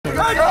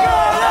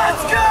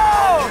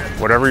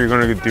whatever you're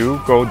going to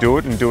do, go do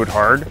it and do it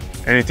hard.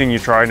 Anything you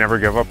try, never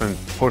give up and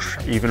push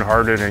even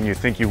harder than you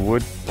think you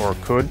would or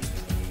could,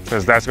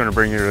 because that's going to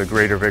bring you to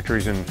greater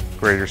victories and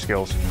greater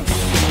skills.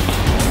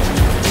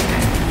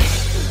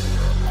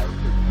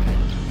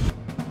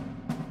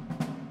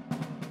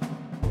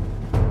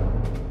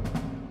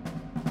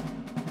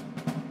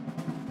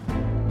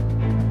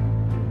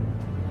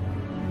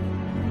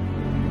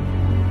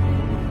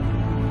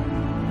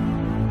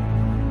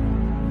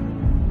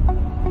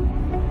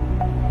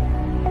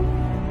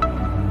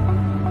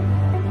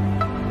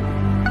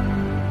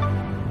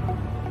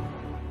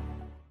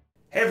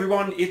 Hey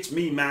everyone, it's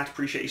me, Matt.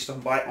 Appreciate you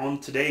stopping by on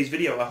today's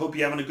video. I hope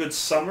you're having a good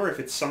summer. If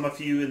it's summer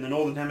for you in the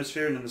Northern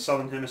Hemisphere, and in the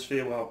Southern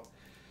Hemisphere, well,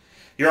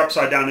 you're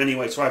upside down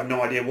anyway, so I have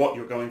no idea what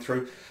you're going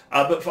through.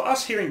 But for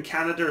us here in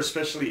Canada,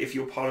 especially if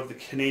you're part of the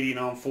Canadian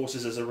Armed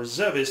Forces as a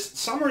reservist,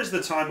 summer is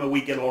the time where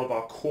we get a lot of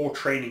our core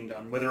training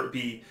done, whether it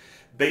be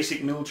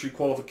basic military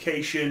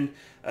qualification,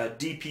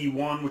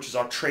 DP1, which is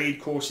our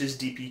trade courses,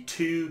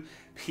 DP2,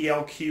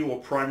 PLQ or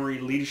primary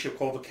leadership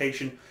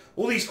qualification.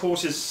 All these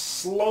courses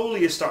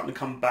slowly are starting to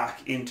come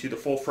back into the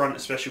forefront,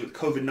 especially with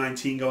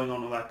COVID-19 going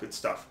on, all that good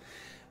stuff.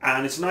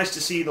 And it's nice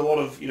to see a lot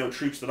of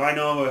troops that I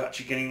know are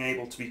actually getting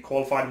able to be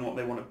qualified in what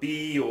they want to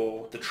be,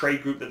 or the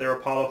trade group that they're a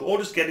part of, or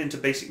just get into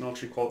basic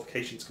military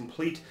qualifications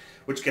complete,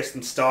 which gets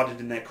them started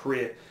in their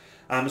career.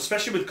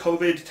 Especially with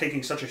COVID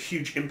taking such a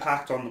huge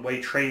impact on the way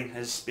training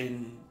has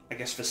been, I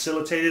guess,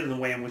 facilitated and the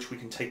way in which we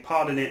can take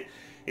part in it.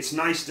 It's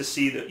nice to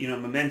see that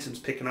momentum's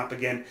picking up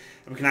again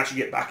and we can actually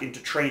get back into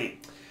training.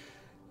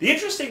 The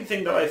interesting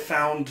thing that I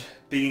found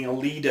being a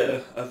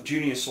leader of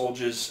junior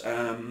soldiers,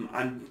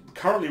 I'm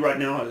currently right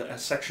now a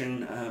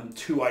Section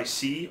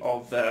 2IC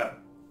of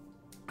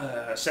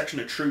a section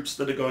of troops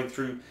that are going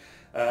through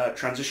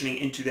transitioning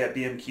into their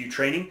BMQ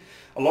training.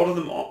 A lot of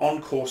them are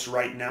on course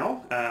right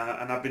now,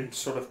 and I've been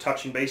sort of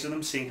touching base with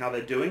them, seeing how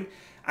they're doing.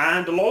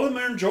 And a lot of them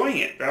are enjoying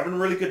it. They're having a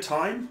really good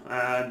time,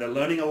 and they're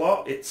learning a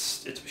lot.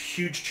 It's a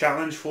huge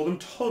challenge for them,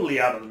 totally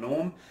out of the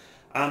norm.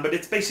 But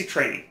it's basic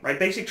training, right?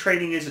 Basic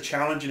training is a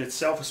challenge in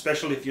itself,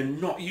 especially if you're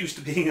not used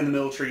to being in the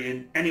military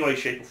in any way,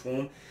 shape, or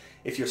form.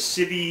 If your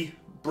civvy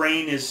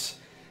brain is,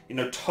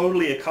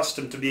 totally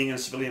accustomed to being in a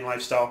civilian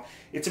lifestyle,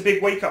 it's a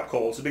big wake-up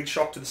call. It's a big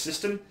shock to the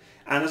system.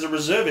 And as a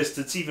reservist,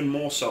 it's even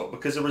more so,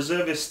 because a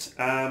reservist,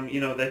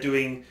 they're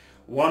doing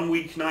 1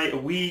 weeknight a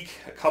week,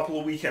 a couple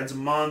of weekends a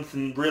month,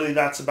 and really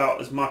that's about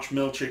as much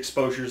military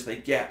exposure as they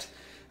get.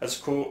 As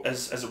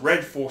a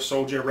Red Force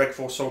soldier, Reg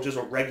Force soldiers,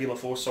 or regular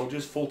Force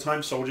soldiers,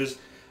 full-time soldiers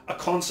are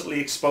constantly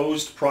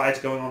exposed prior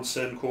to going on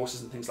certain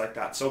courses and things like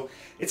that. So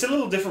it's a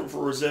little different for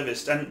a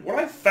reservist. And what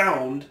I've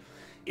found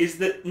is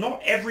that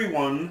not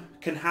everyone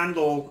can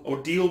handle or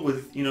deal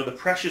with, the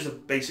pressures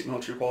of basic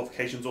military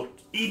qualifications, or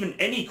even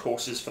any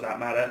courses for that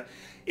matter,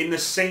 in the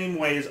same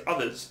way as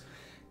others.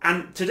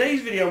 And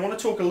today's video, I want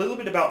to talk a little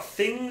bit about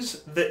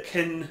things that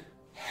can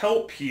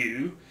help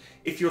you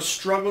if you're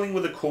struggling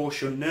with a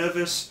course, you're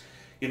nervous,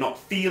 you're not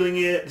feeling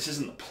it, this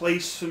isn't the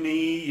place for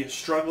me, you're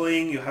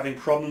struggling, you're having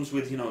problems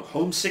with,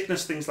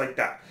 homesickness, things like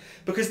that.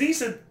 Because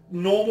these are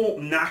normal,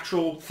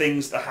 natural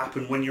things that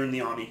happen when you're in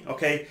the Army,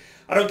 okay?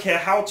 I don't care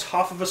how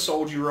tough of a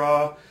soldier you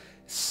are,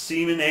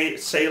 seaman,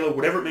 sailor,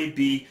 whatever it may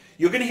be,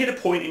 you're going to hit a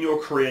point in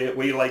your career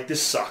where you're like,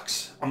 this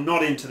sucks, I'm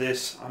not into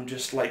this, I'm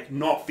just like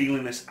not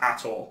feeling this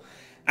at all.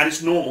 And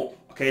it's normal,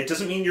 okay? It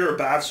doesn't mean you're a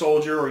bad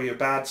soldier or you're a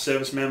bad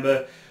service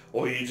member,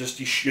 or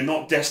you're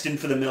not destined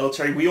for the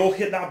military. We all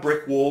hit that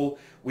brick wall.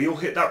 We all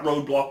hit that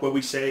roadblock where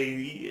we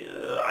say,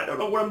 I don't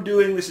know what I'm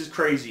doing, this is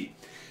crazy.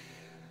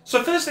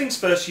 So first things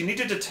first, you need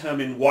to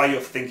determine why you're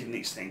thinking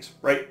these things,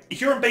 right?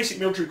 If you're in basic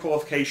military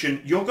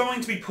qualification, you're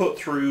going to be put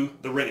through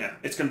the ringer.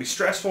 It's going to be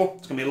stressful.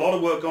 It's going to be a lot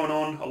of work going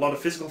on, a lot of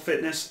physical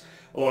fitness,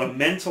 a lot of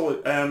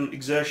mental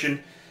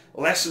exertion,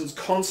 lessons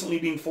constantly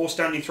being forced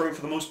down your throat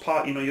for the most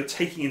part. You're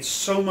taking in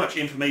so much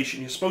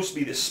information. You're supposed to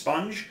be this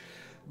sponge,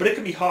 but it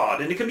can be hard.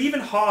 And it can be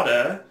even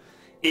harder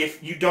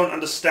if you don't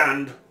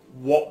understand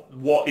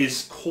what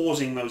is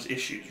causing those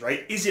issues,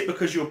 right? Is it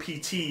because your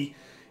PT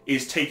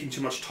is taking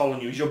too much toll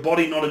on you? Is your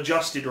body not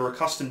adjusted or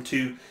accustomed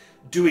to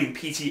doing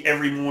PT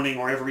every morning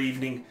or every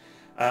evening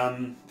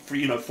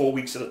for 4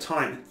 weeks at a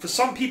time? For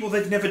some people,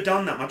 they've never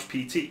done that much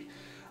PT.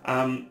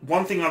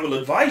 One thing I will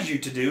advise you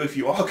to do if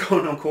you are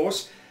going on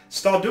course,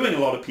 start doing a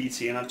lot of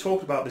PT, and I've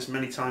talked about this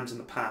many times in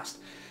the past.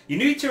 You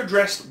need to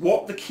address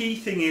what the key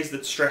thing is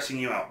that's stressing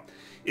you out.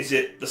 Is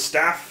it the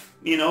staff?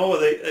 Are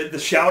they the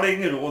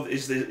shouting, or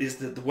is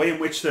the way in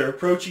which they're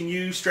approaching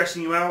you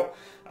stressing you out?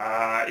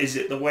 Is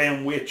it the way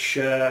in which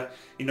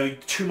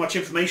too much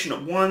information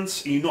at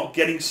once? Are you not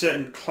getting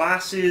certain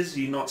classes?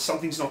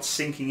 Something's not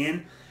sinking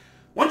in?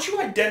 Once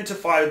you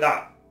identify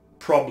that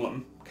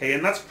problem, okay,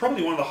 and that's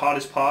probably one of the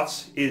hardest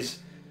parts, is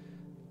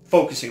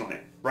focusing on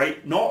it,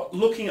 right? Not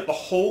looking at the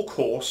whole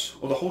course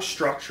or the whole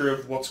structure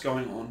of what's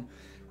going on,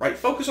 right?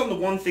 Focus on the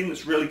one thing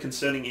that's really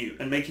concerning you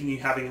and making you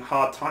having a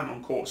hard time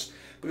on course.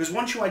 Because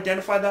once you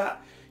identify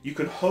that, you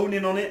can hone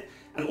in on it,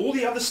 and all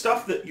the other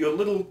stuff that your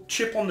little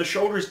chip on the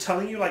shoulder is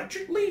telling you, like,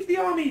 leave the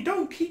Army,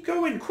 don't keep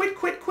going, quit,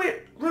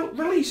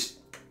 release,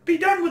 be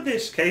done with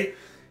this, okay?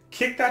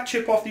 Kick that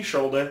chip off your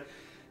shoulder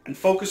and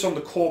focus on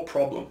the core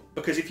problem.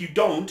 Because if you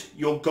don't,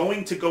 you're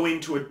going to go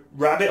into a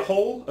rabbit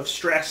hole of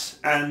stress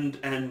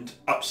and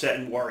upset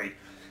and worry.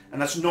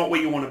 And that's not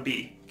where you want to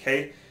be,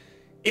 okay?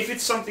 If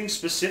it's something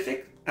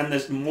specific and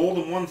there's more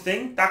than one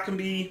thing, that can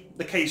be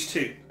the case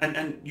too.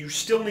 And you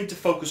still need to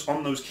focus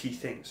on those key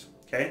things,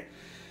 okay?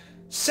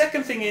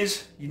 Second thing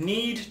is you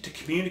need to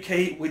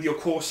communicate with your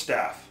course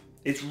staff.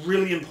 It's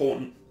really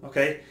important,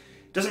 okay?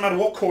 It doesn't matter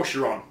what course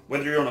you're on,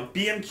 whether you're on a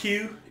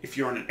BMQ, if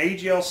you're on an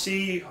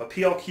AGLC, a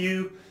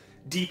PLQ,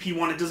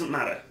 DP1, it doesn't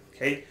matter,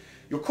 okay?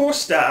 Your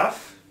course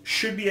staff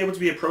should be able to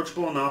be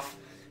approachable enough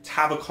to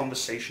have a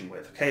conversation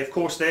with, okay? Of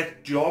course, their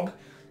job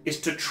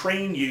is to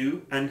train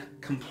you and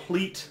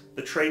complete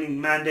the training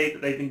mandate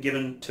that they've been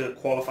given to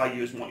qualify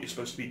you as what you're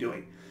supposed to be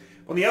doing.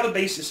 On the other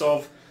basis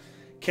of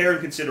care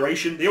and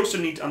consideration, they also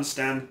need to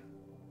understand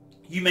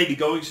you may be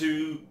going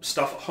through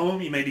stuff at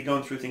home, you may be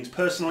going through things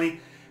personally,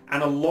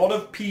 and a lot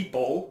of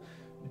people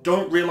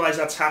don't realize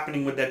that's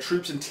happening with their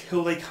troops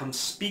until they come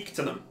speak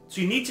to them.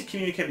 So you need to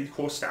communicate with your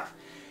course staff.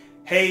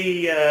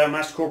 Hey,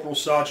 Master Corporal,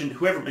 Sergeant,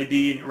 whoever it may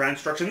be in your rank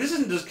structure, and this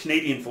isn't just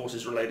Canadian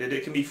Forces related,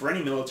 it can be for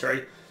any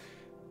military.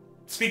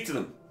 Speak to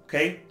them,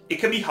 okay? It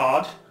can be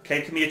hard, okay?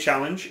 It can be a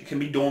challenge, it can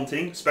be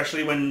daunting,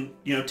 especially when,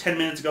 10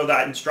 minutes ago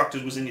that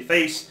instructor was in your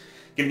face,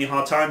 giving you a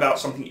hard time about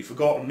something you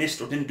forgot or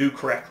missed or didn't do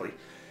correctly.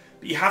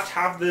 But you have to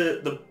have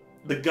the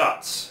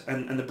guts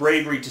and the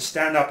bravery to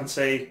stand up and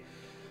say,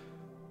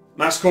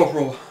 Master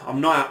Corporal,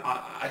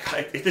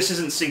 if this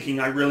isn't sinking,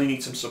 I really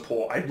need some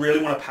support. I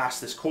really want to pass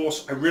this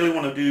course. I really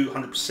want to do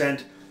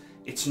 100%.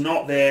 It's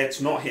not there. It's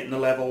not hitting the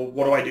level.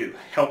 What do I do?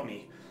 Help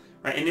me.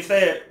 Right? And if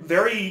they're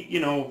very,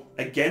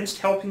 against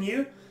helping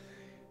you,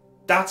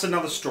 that's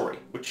another story,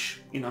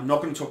 which, I'm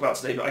not going to talk about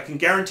today, but I can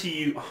guarantee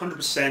you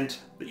 100%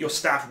 that your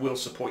staff will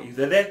support you.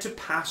 They're there to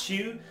pass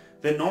you.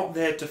 They're not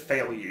there to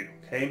fail you,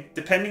 okay?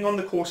 Depending on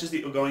the courses that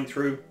you're going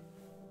through,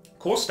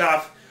 course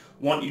staff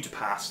want you to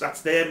pass.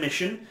 That's their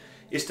mission,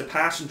 is to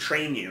pass and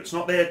train you. It's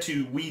not there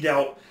to weed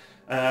out,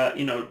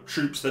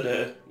 troops that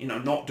are,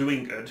 not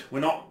doing good. We're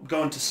not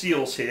going to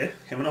SEALs here,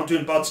 okay? We're not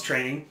doing BUDS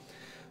training.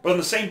 But on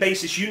the same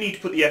basis, you need to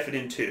put the effort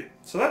in too.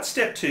 So that's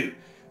step 2.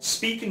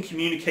 Speak and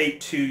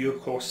communicate to your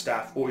course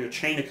staff or your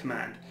chain of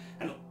command.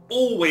 And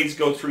always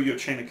go through your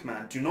chain of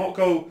command. Do not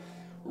go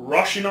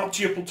rushing up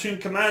to your platoon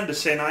commander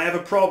saying, I have a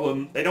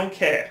problem. They don't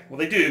care. Well,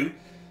 they do,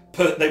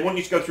 but they want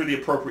you to go through the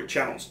appropriate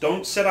channels.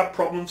 Don't set up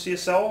problems for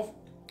yourself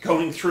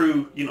going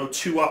through,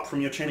 2 up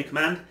from your chain of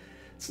command.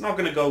 It's not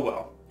going to go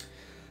well.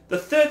 The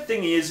third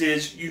thing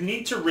is you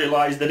need to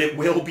realize that it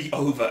will be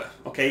over,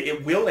 okay?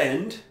 It will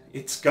end.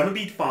 It's going to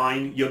be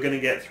fine. You're going to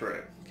get through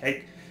it,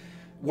 okay?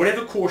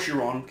 Whatever course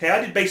you're on, okay?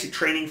 I did basic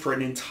training for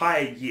an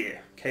entire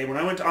year, okay? When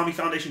I went to Army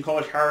Foundation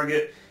College,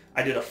 Harrogate,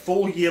 I did a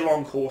full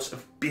year-long course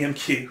of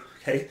BMQ,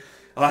 okay?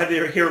 I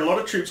hear a lot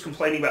of troops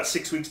complaining about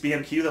 6 weeks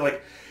BMQ. They're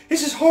like,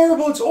 this is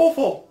horrible, it's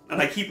awful.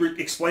 And I keep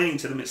explaining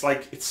to them, it's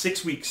like, it's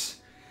 6 weeks.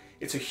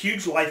 It's a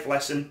huge life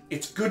lesson.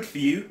 It's good for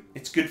you.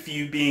 It's good for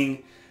you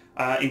being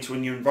into a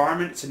new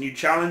environment. It's a new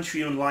challenge for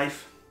you in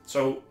life.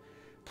 So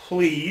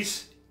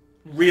please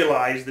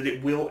realize that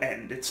it will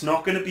end. It's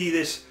not going to be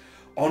this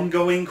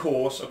ongoing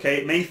course, okay?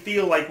 It may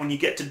feel like when you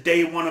get to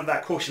day 1 of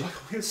that course, you're like,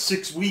 oh, it's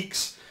 6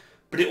 weeks,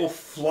 but it will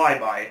fly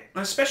by.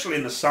 And especially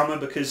in the summer,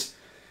 because,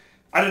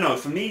 I don't know,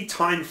 for me,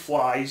 time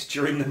flies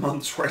during the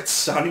months where it's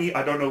sunny.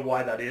 I don't know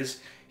why that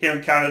is. Here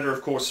in Canada,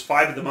 of course,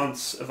 5 of the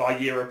months of our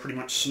year are pretty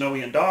much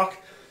snowy and dark.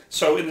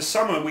 So in the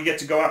summer, we get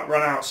to go out,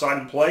 run outside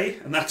and play,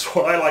 and that's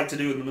what I like to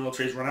do in the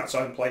military, is run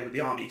outside and play with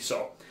the army.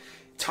 So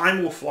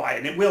time will fly,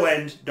 and it will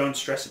end. Don't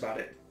stress about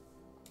it.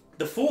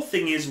 The 4th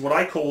thing is what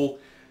I call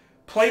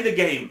play the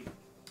game,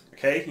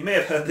 okay? You may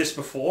have heard this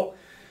before.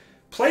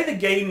 Play the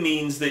game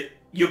means that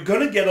you're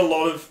going to get a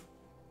lot of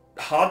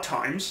hard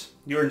times.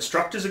 Your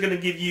instructors are going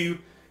to give you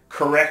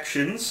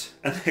corrections,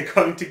 and they're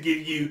going to give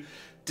you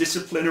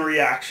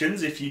disciplinary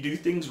actions if you do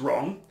things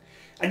wrong,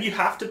 and you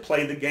have to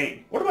play the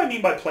game. What do I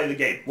mean by play the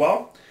game?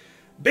 Well,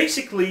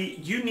 basically,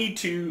 you need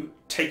to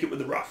take it with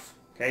the rough,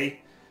 okay?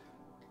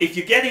 If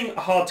you're getting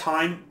a hard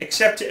time,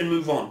 accept it and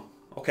move on,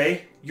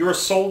 okay? You're a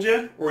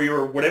soldier, or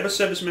you're whatever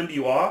service member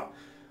you are.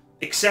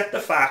 Accept the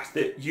fact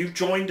that you've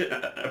joined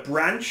a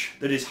branch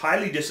that is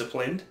highly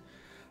disciplined,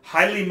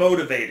 highly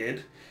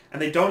motivated,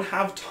 and they don't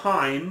have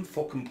time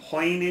for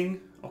complaining,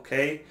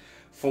 okay,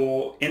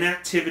 for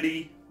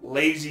inactivity,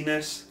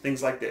 laziness,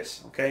 things like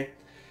this, okay?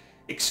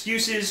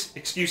 Excuses,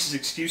 excuses,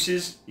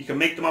 excuses. You can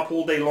make them up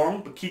all day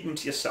long, but keep them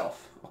to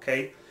yourself,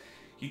 okay?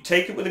 You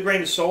take it with a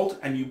grain of salt,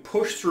 and you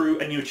push through,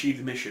 and you achieve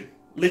the mission.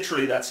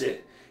 Literally, that's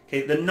it.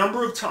 Okay, the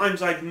number of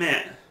times I've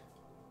met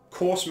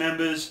course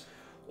members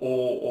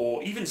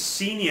or even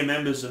senior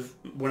members of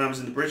when I was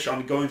in the British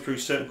Army going through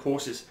certain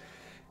courses,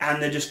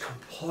 and they're just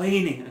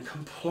complaining and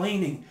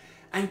complaining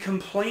and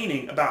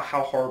complaining about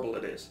how horrible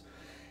it is.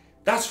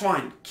 That's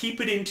fine. Keep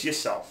it into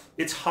yourself.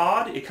 It's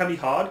hard. It can be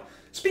hard.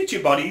 Speak to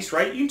your buddies,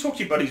 right? You can talk to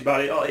your buddies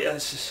about it. Oh yeah,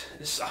 this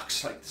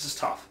sucks. Like, this is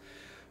tough.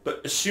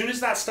 But as soon as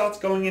that starts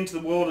going into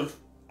the world of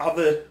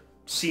other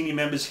senior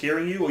members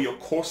hearing you or your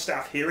course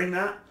staff hearing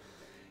that,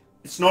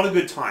 it's not a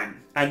good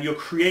time, and you're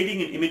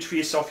creating an image for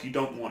yourself you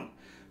don't want.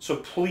 So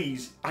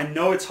please, I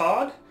know it's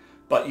hard,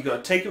 but you got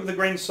to take it with a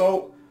grain of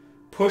salt,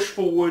 push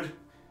forward,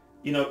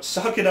 you know,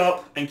 suck it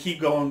up and keep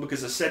going,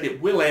 because as I said,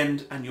 it will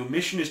end, and your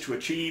mission is to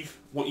achieve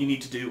what you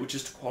need to do, which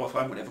is to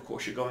qualify in whatever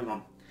course you're going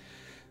on.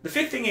 The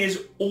fifth thing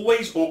is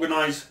always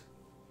organize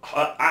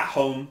at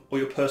home or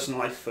your personal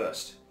life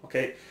first,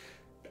 okay?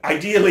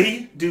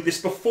 Ideally, do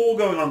this before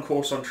going on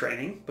course on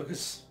training,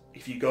 because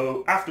if you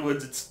go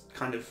afterwards, it's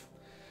kind of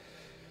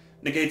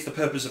negates the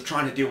purpose of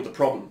trying to deal with the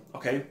problem,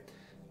 okay?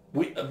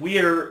 We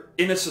are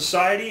in a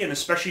society, and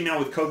especially now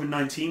with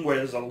COVID-19, where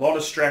there's a lot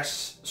of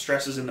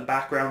stresses in the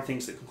background,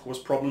 things that can cause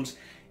problems.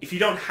 If you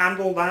don't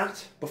handle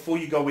that before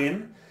you go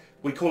in,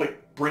 we call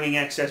it bringing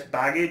excess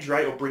baggage,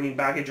 right? Or bringing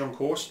baggage on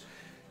course.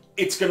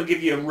 It's going to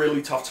give you a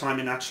really tough time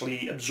in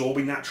actually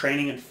absorbing that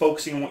training and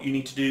focusing on what you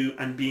need to do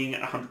and being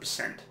at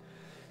 100%.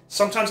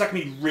 Sometimes that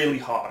can be really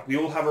hard. We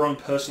all have our own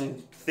personal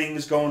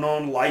things going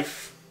on,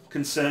 life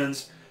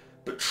concerns,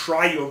 but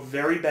try your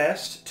very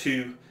best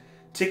to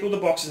tick all the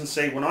boxes and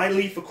say, when I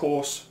leave for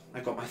course,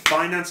 I've got my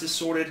finances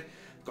sorted,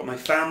 I've got my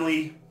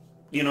family,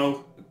 you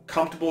know,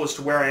 comfortable as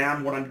to where I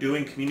am, what I'm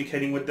doing,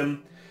 communicating with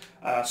them.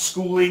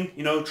 Schooling,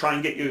 you know, try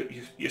and get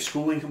your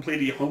schooling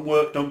completed, your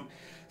homework. Don't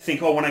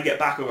think, oh, when I get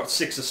back I've got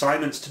 6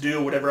 assignments to do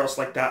or whatever else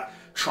like that.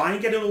 Try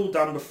and get it all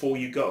done before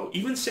you go.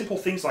 Even simple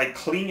things like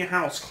clean your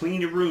house,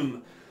 clean your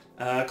room,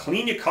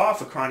 clean your car,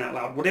 for crying out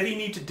loud. Whatever you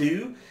need to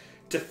do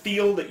to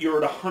feel that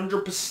you're at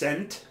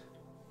 100%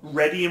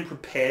 ready and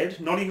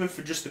prepared, not even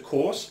for just the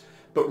course,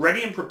 but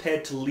ready and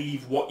prepared to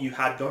leave what you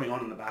had going on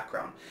in the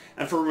background.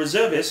 And for a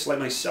reservist like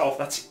myself,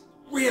 that's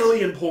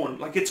really important.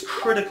 Like, it's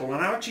critical.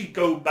 And I actually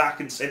go back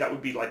and say that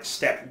would be like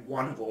step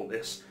 1 of all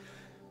this.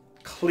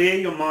 Clear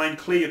your mind,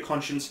 clear your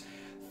conscience,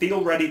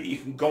 feel ready that you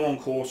can go on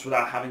course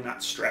without having that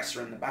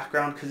stressor in the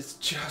background, because it's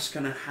just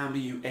going to hammer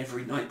you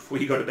every night before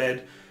you go to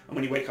bed. And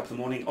when you wake up in the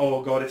morning,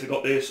 oh God, if you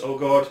got this, oh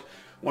God,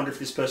 wonder if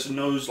this person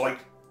knows. Like,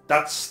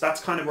 that's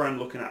kind of where I'm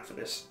looking at for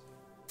this.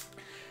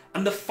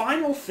 And the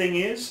final thing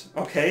is,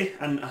 okay,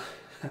 and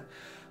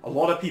a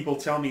lot of people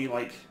tell me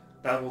like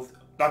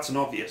that's an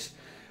obvious.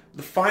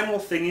 The final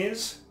thing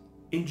is,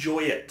 enjoy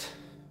it,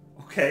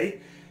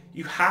 okay?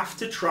 You have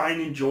to try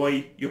and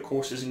enjoy your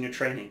courses and your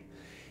training.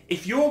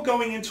 If you're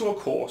going into a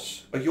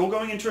course or you're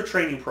going into a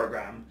training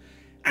program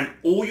and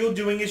all you're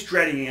doing is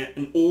dreading it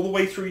and all the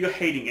way through you're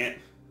hating it,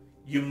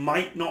 you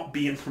might not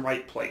be in the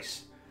right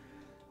place.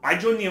 I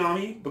joined the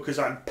Army because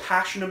I'm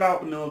passionate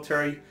about the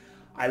military.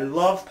 I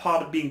love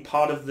being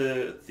part of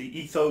the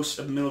ethos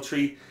of the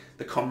military,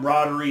 the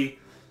camaraderie,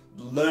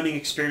 learning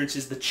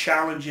experiences, the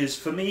challenges.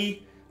 For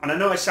me, and I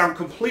know I sound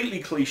completely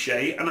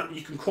cliche, and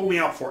you can call me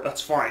out for it,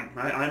 that's fine.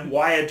 Right? I'm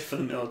wired for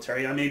the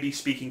military. I may be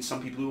speaking to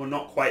some people who are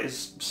not quite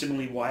as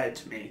similarly wired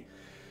to me.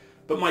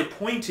 But my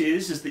point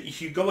is that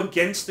if you go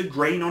against the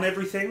grain on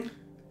everything,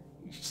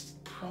 it's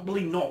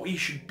probably not where you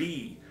should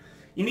be.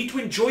 You need to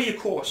enjoy your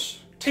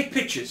course. Take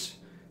pictures.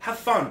 Have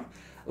fun.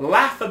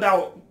 Laugh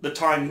about the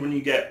times when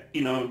you get,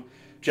 you know,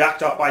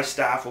 jacked up by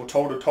staff or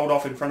told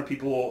off in front of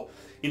people, or,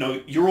 you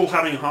know, you're all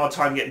having a hard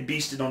time getting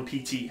beasted on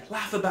PT.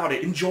 Laugh about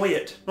it. Enjoy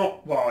it.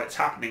 Not while it's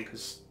happening,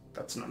 because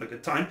that's not a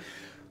good time.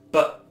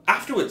 But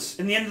afterwards,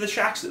 in the end of the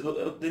shacks, in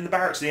the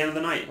barracks, at the end of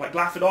the night, like,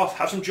 laugh it off.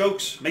 Have some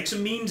jokes. Make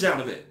some memes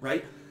out of it,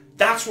 right?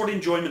 That's what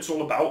enjoyment's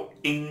all about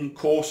in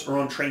course or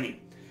on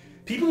training.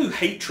 People who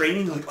hate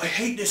training are like, I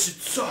hate this,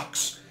 it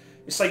sucks.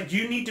 It's like,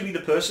 you need to be the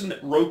person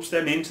that ropes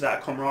them into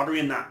that camaraderie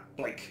and that,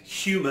 like,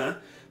 humor,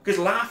 because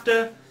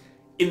laughter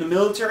in the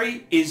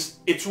military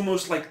it's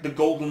almost like the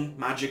golden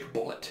magic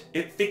bullet.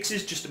 It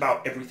fixes just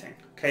about everything,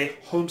 okay?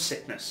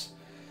 Homesickness,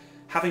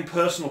 having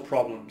personal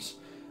problems,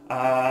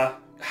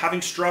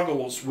 having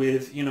struggles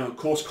with, you know,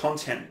 course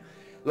content,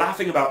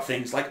 laughing about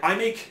things. Like, I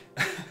make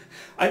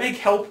I make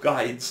help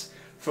guides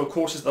for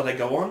courses that I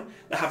go on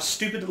that have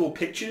stupid little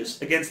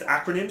pictures against the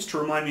acronyms to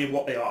remind me of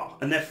what they are,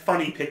 and they're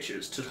funny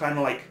pictures to kind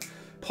of like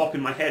pop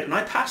in my head, and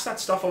I pass that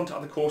stuff on to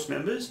other course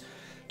members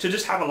to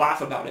just have a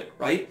laugh about it,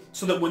 right?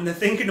 So that when they're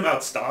thinking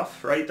about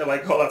stuff, right, they're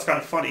like, oh, that's kind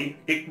of funny,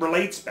 it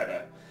relates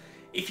better.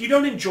 If you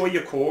don't enjoy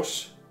your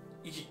course,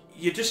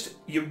 you're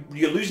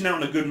losing out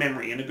on a good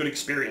memory and a good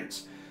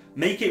experience.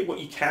 Make it what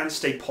you can,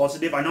 stay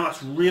positive. I know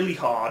that's really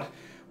hard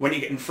when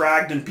you're getting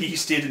fragged and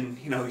beasted and,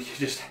 you know, you're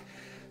just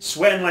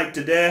sweating like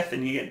to death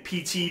and you're getting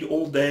PT'd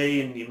all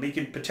day and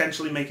you're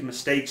potentially making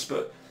mistakes,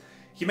 but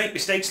you make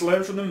mistakes,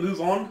 learn from them,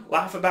 move on,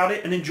 laugh about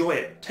it, and enjoy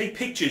it. Take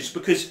pictures,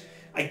 because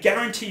I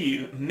guarantee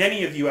you,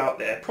 many of you out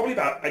there, probably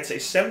about, I'd say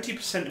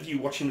 70% of you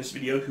watching this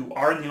video who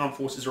are in the armed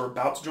forces or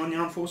about to join the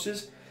armed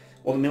forces,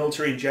 or the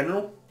military in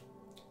general,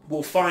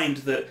 will find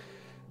that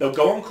they'll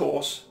go on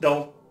course,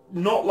 they'll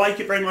not like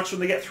it very much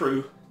when they get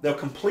through, they'll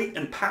complete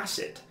and pass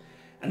it,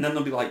 and then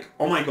they'll be like,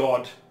 oh my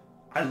God,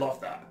 I love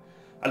that.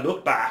 I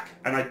look back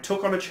and I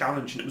took on a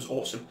challenge and it was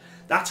awesome.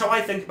 That's how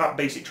I think about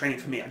basic training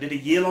for me. I did a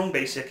year-long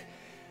basic.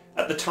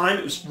 At the time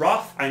it was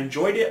rough, I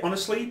enjoyed it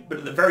honestly, but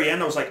at the very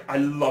end I was like, I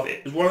love it.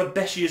 It was one of the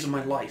best years of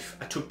my life.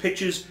 I took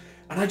pictures,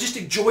 And I just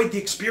enjoyed the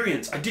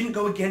experience. I didn't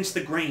go against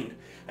the grain.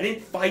 I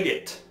didn't fight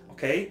it,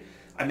 okay?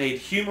 I made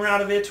humor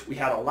out of it. We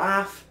had a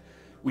laugh.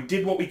 We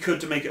did what we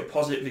could to make it a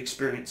positive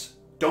experience.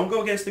 Don't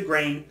go against the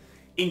grain.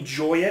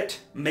 Enjoy it.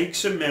 Make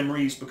some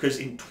memories, because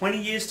in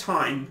 20 years'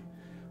 time,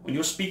 when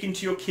you're speaking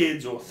to your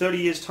kids, or 30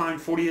 years' time,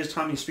 40 years'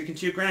 time, you're speaking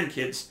to your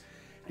grandkids,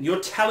 and you're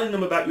telling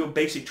them about your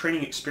basic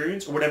training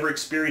experience, or whatever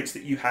experience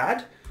that you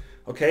had,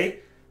 okay,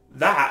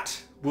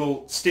 that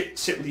will sit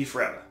with you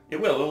forever.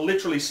 It will. It'll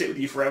literally sit with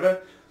you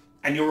forever,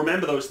 and you'll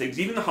remember those things.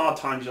 Even the hard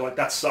times, you're like,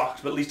 that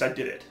sucked, but at least I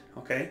did it,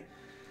 okay?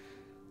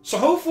 So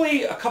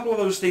hopefully a couple of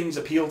those things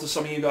appeal to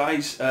some of you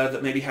guys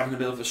that may be having a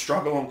bit of a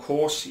struggle on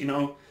course, you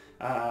know.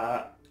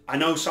 I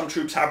know some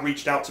troops have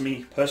reached out to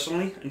me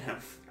personally and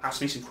have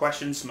asked me some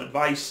questions, some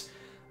advice.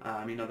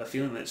 You know, they're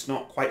feeling that it's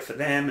not quite for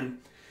them, and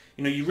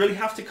you know, you really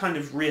have to kind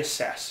of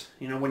reassess.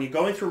 You know, when you're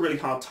going through a really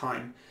hard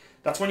time,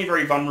 that's when you're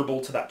very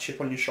vulnerable to that chip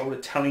on your shoulder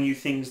telling you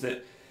things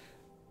that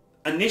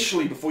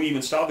initially, before you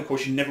even started the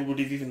course, you never would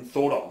have even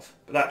thought of.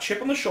 But that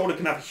chip on the shoulder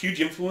can have a huge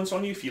influence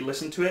on you if you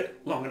listen to it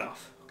long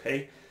enough,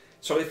 okay?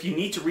 So if you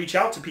need to reach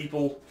out to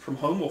people from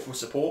home or for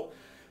support,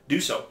 do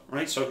so,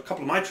 right? So a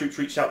couple of my troops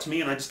reached out to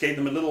me, and I just gave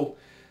them a little,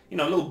 you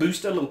know, a little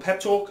booster, a little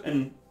pep talk,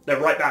 and they're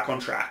right back on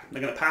track.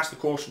 They're going to pass the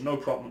course, no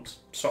problems.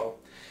 So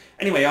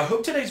anyway, I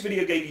hope today's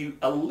video gave you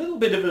a little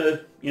bit of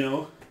a, you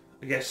know,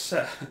 I guess,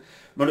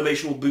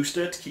 motivational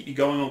booster to keep you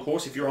going on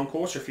course if you're on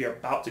course, or if you're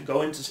about to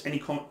go into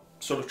any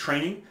sort of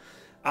training.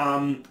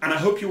 And I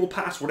hope you will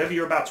pass whatever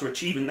you're about to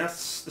achieve, and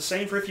that's the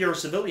same for if you're a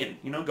civilian,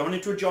 you know, going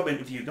into a job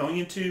interview, going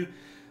into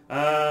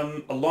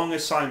a long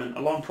assignment,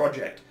 a long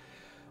project.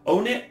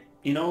 Own it,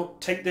 you know,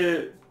 take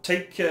it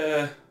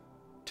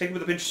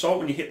with a pinch of salt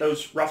when you hit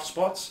those rough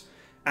spots,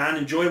 and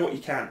enjoy what you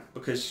can,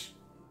 because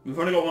we've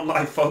only got one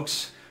life,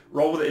 folks.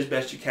 Roll with it as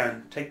best you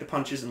can. Take the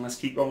punches, and let's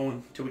keep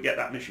rolling until we get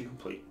that mission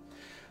complete.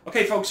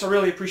 Okay, folks, I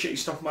really appreciate you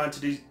stopping by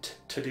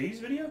today's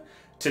video.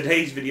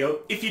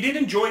 If you did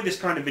enjoy this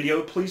kind of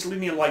video, please leave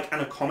me a like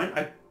and a comment.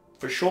 I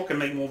for sure can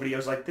make more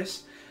videos like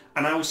this,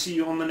 and I will see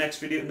you on the next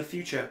video in the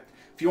future.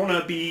 If you want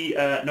to be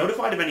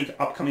notified of any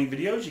upcoming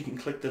videos, you can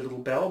click the little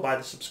bell by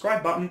the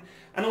subscribe button.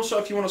 And also,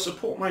 if you want to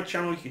support my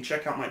channel, you can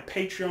check out my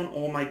Patreon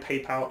or my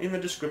PayPal in the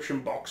description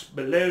box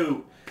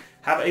below.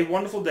 Have a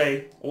wonderful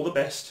day. All the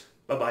best.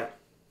 Bye-bye.